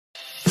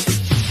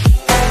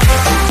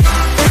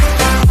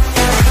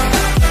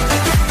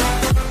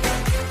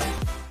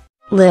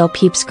Lil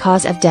Peep'S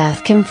cause of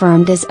death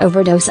confirmed is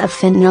overdose of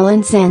fentanyl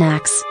and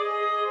Xanax.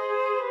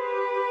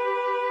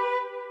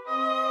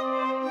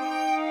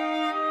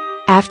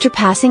 After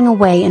passing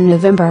away in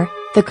November,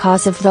 the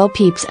cause of Lil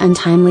Peep'S'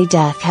 untimely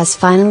death has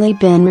finally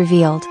been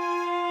revealed.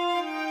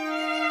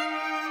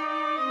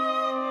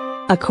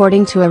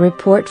 According to a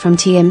report from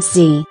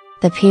TMZ,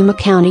 the Pima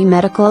County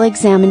Medical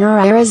Examiner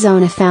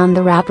Arizona found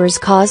the rapper's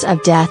cause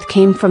of death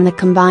came from the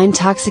combined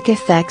toxic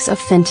effects of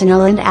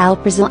fentanyl and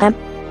alprazolam.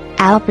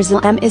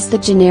 Alprazolam is the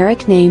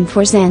generic name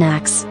for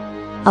Xanax.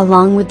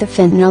 Along with the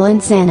fentanyl and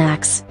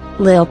Xanax,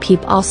 Lil Peep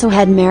also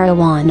had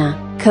marijuana,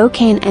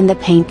 cocaine and the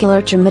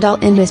painkiller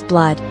tramadol in his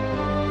blood.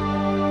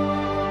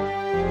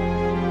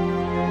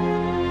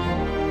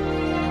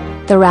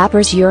 The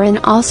rapper's urine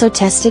also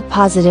tested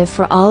positive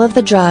for all of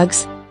the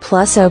drugs,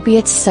 plus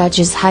opiates such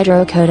as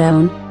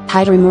hydrocodone,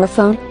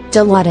 hydromorphone,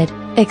 dilaudid,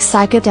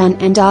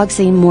 oxycodone and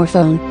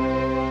oxymorphone.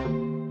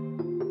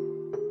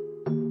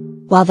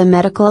 While the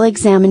medical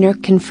examiner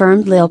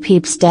confirmed Lil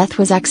Peep'S death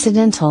was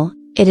accidental,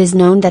 it is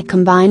known that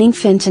combining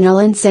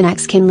fentanyl and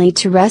Xanax can lead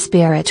to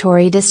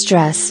respiratory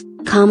distress,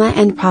 coma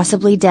and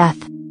possibly death.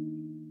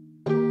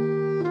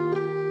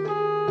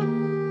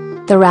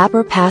 The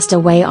rapper passed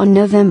away on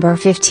November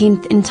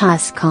 15 in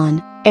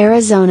Tucson,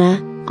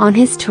 Arizona, on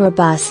his tour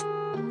bus.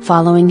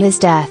 Following his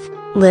death,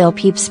 Lil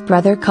Peep'S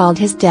brother called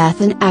his death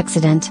an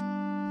accident.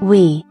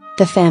 "We,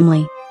 the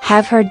family,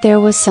 have heard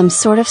there was some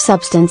sort of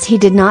substance he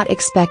did not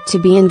expect to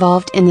be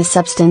involved in the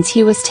substance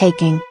he was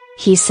taking,"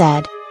 he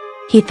said.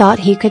 He thought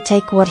he could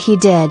take what he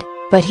did,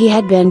 but he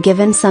had been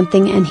given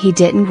something and he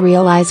didn't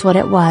realize what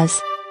it was.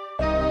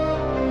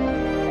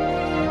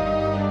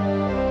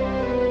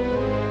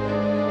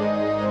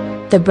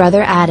 The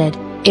brother added,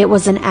 "It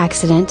was an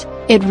accident,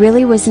 it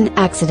really was an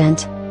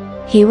accident.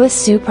 He was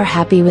super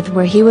happy with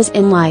where he was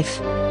in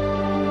life."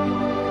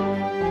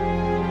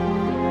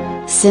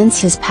 Since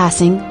his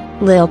passing,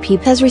 Lil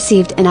Peep has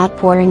received an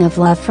outpouring of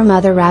love from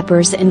other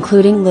rappers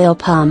including Lil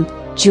Pump,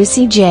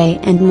 Juicy J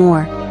and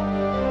more.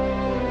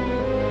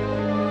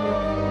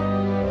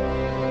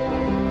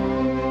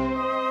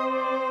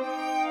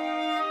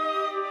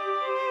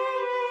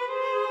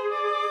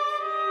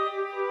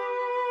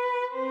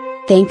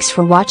 Thanks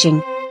for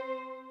watching.